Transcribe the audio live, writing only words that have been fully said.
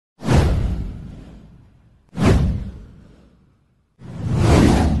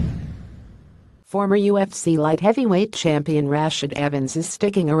Former UFC light heavyweight champion Rashad Evans is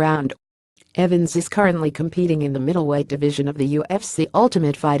sticking around. Evans is currently competing in the middleweight division of the UFC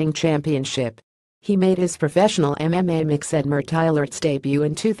Ultimate Fighting Championship. He made his professional MMA mixed martial arts debut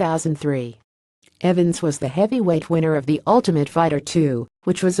in 2003. Evans was the heavyweight winner of The Ultimate Fighter 2,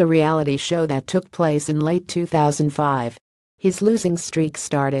 which was a reality show that took place in late 2005. His losing streak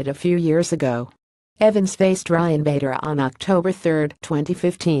started a few years ago. Evans faced Ryan Bader on October 3,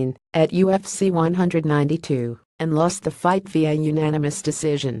 2015, at UFC 192, and lost the fight via unanimous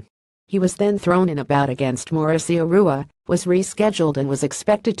decision. He was then thrown in a bout against Mauricio Rua, was rescheduled and was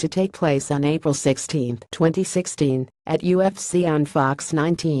expected to take place on April 16, 2016, at UFC on Fox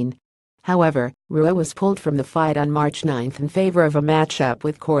 19. However, Rua was pulled from the fight on March 9 in favor of a matchup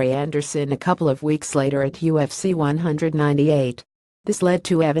with Corey Anderson a couple of weeks later at UFC 198. This led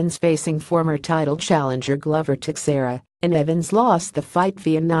to Evans facing former title challenger Glover Teixeira, and Evans lost the fight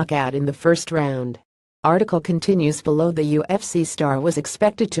via knockout in the first round. Article continues below. The UFC star was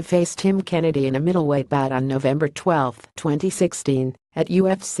expected to face Tim Kennedy in a middleweight bout on November 12, 2016, at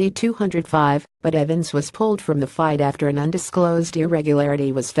UFC 205, but Evans was pulled from the fight after an undisclosed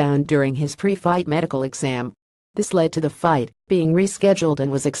irregularity was found during his pre-fight medical exam. This led to the fight being rescheduled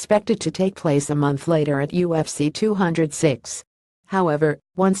and was expected to take place a month later at UFC 206. However,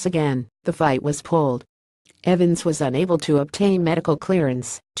 once again, the fight was pulled. Evans was unable to obtain medical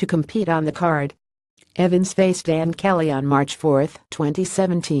clearance to compete on the card. Evans faced Dan Kelly on March 4,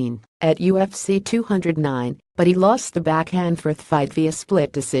 2017, at UFC 209, but he lost the back-and-forth fight via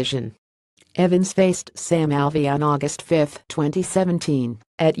split decision. Evans faced Sam Alvey on August 5, 2017,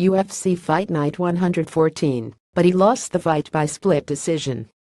 at UFC Fight Night 114, but he lost the fight by split decision.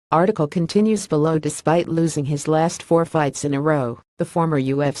 Article continues below. Despite losing his last 4 fights in a row, the former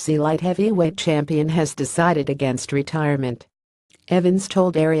UFC light heavyweight champion has decided against retirement. Evans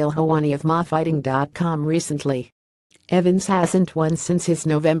told Ariel Helwani of MaFighting.com recently. Evans hasn't won since his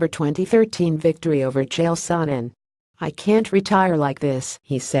November 2013 victory over Chael Sonnen. "I can't retire like this,"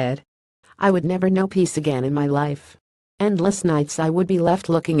 he said. "I would never know peace again in my life. Endless nights I would be left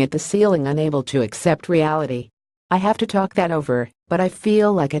looking at the ceiling, unable to accept reality. I have to talk that over, but I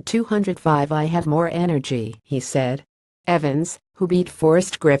feel like at 205 I have more energy," he said. Evans, who beat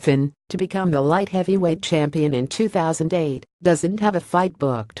Forrest Griffin to become the light heavyweight champion in 2008, doesn't have a fight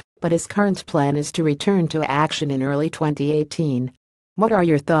booked, but his current plan is to return to action in early 2018. What are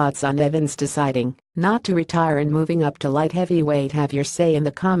your thoughts on Evans deciding not to retire and moving up to light heavyweight? Have your say in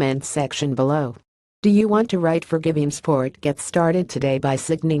the comments section below. Do you want to write for Give Sport? Get started today by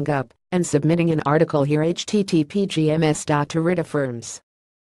signing up and submitting an article here. http://gms.torridafirms